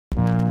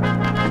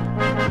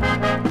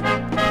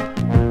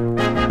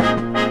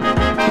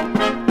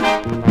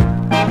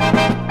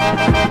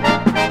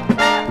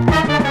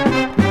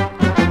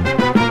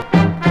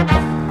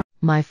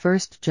My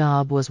first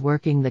job was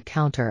working the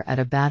counter at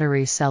a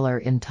battery seller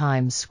in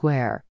Times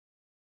Square.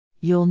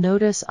 You'll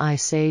notice I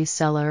say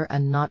seller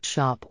and not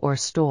shop or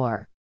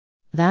store.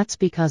 That's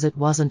because it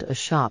wasn't a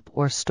shop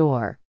or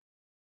store.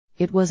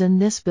 It was in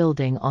this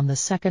building on the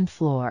second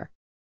floor.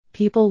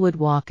 People would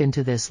walk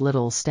into this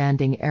little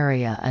standing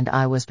area and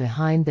I was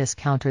behind this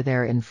counter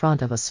there in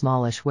front of a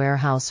smallish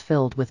warehouse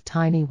filled with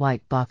tiny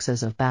white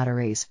boxes of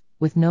batteries,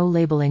 with no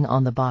labeling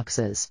on the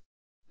boxes.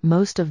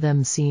 Most of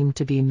them seemed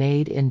to be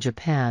made in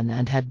Japan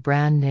and had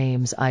brand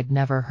names I'd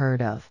never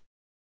heard of.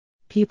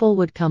 People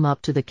would come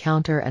up to the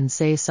counter and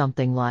say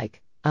something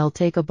like, "I'll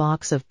take a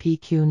box of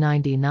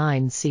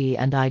PQ99C,"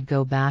 and I'd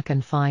go back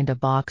and find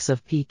a box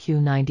of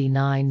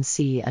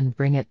PQ99C and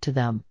bring it to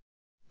them.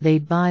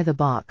 They'd buy the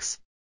box.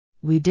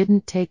 We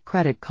didn't take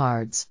credit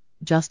cards,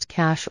 just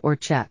cash or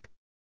check.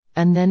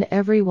 And then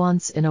every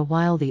once in a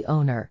while the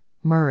owner,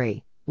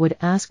 Murray, would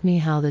ask me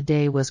how the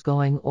day was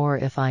going or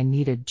if I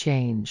needed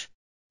change.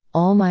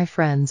 All my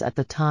friends at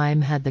the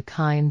time had the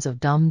kinds of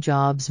dumb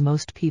jobs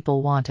most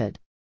people wanted.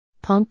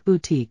 Punk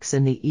boutiques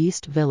in the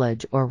East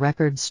Village or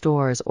record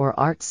stores or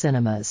art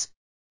cinemas.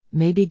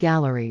 Maybe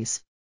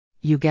galleries.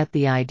 You get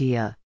the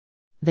idea.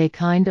 They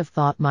kind of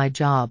thought my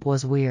job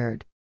was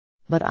weird.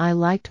 But I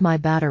liked my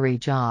battery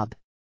job.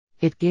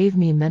 It gave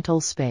me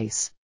mental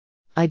space.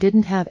 I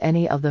didn't have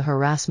any of the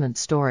harassment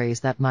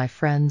stories that my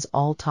friends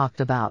all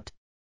talked about.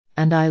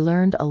 And I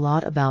learned a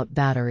lot about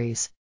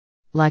batteries.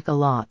 Like a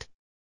lot.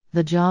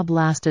 The job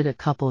lasted a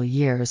couple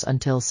years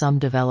until some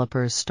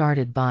developers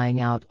started buying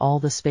out all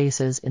the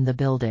spaces in the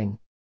building.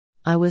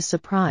 I was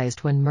surprised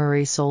when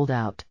Murray sold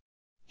out.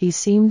 He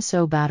seemed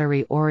so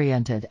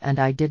battery-oriented and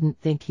I didn't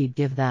think he'd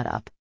give that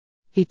up.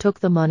 He took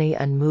the money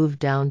and moved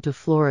down to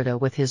Florida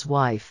with his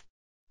wife.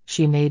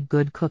 She made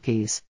good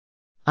cookies.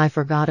 I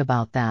forgot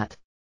about that.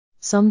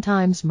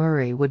 Sometimes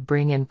Murray would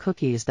bring in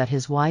cookies that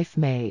his wife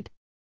made.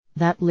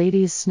 That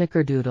lady's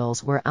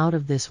snickerdoodles were out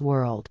of this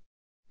world.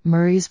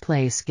 Murray's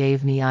place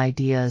gave me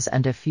ideas,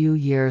 and a few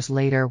years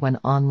later when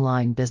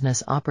online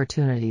business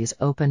opportunities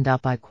opened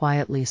up I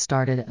quietly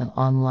started an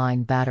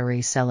online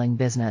battery selling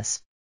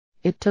business.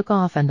 It took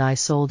off and I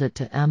sold it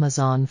to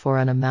Amazon for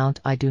an amount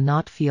I do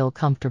not feel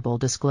comfortable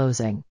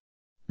disclosing.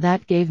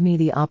 That gave me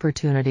the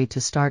opportunity to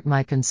start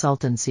my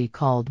consultancy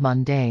called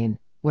Mundane,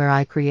 where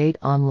I create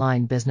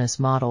online business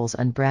models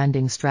and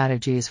branding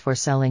strategies for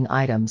selling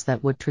items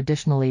that would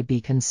traditionally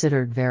be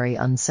considered very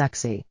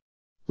unsexy.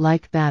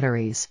 Like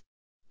batteries.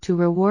 To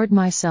reward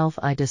myself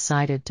I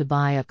decided to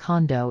buy a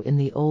condo in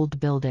the old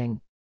building.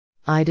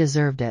 I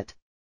deserved it.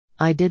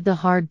 I did the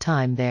hard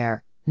time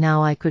there,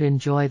 now I could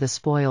enjoy the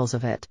spoils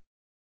of it.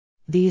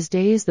 These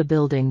days the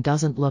building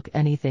doesn't look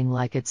anything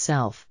like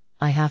itself,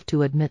 I have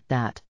to admit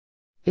that.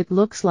 It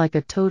looks like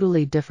a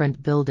totally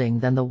different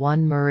building than the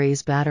one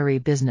Murray's battery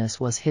business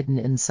was hidden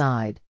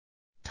inside.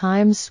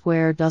 Times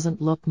Square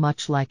doesn't look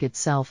much like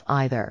itself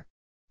either.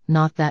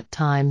 Not that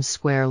Times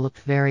Square looked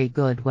very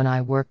good when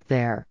I worked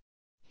there.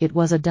 It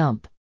was a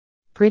dump.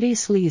 Pretty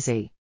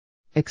sleazy.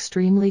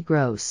 Extremely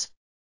gross.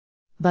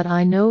 But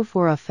I know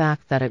for a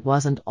fact that it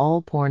wasn't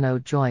all porno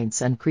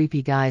joints and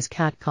creepy guys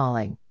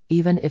catcalling,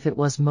 even if it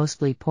was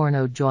mostly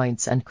porno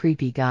joints and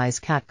creepy guys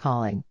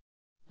catcalling.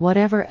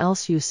 Whatever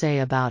else you say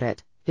about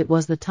it, it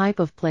was the type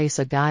of place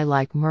a guy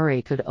like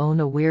Murray could own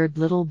a weird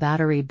little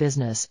battery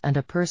business and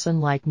a person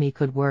like me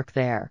could work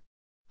there.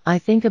 I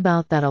think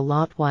about that a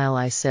lot while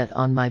I sit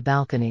on my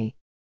balcony.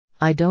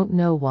 I don't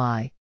know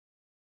why.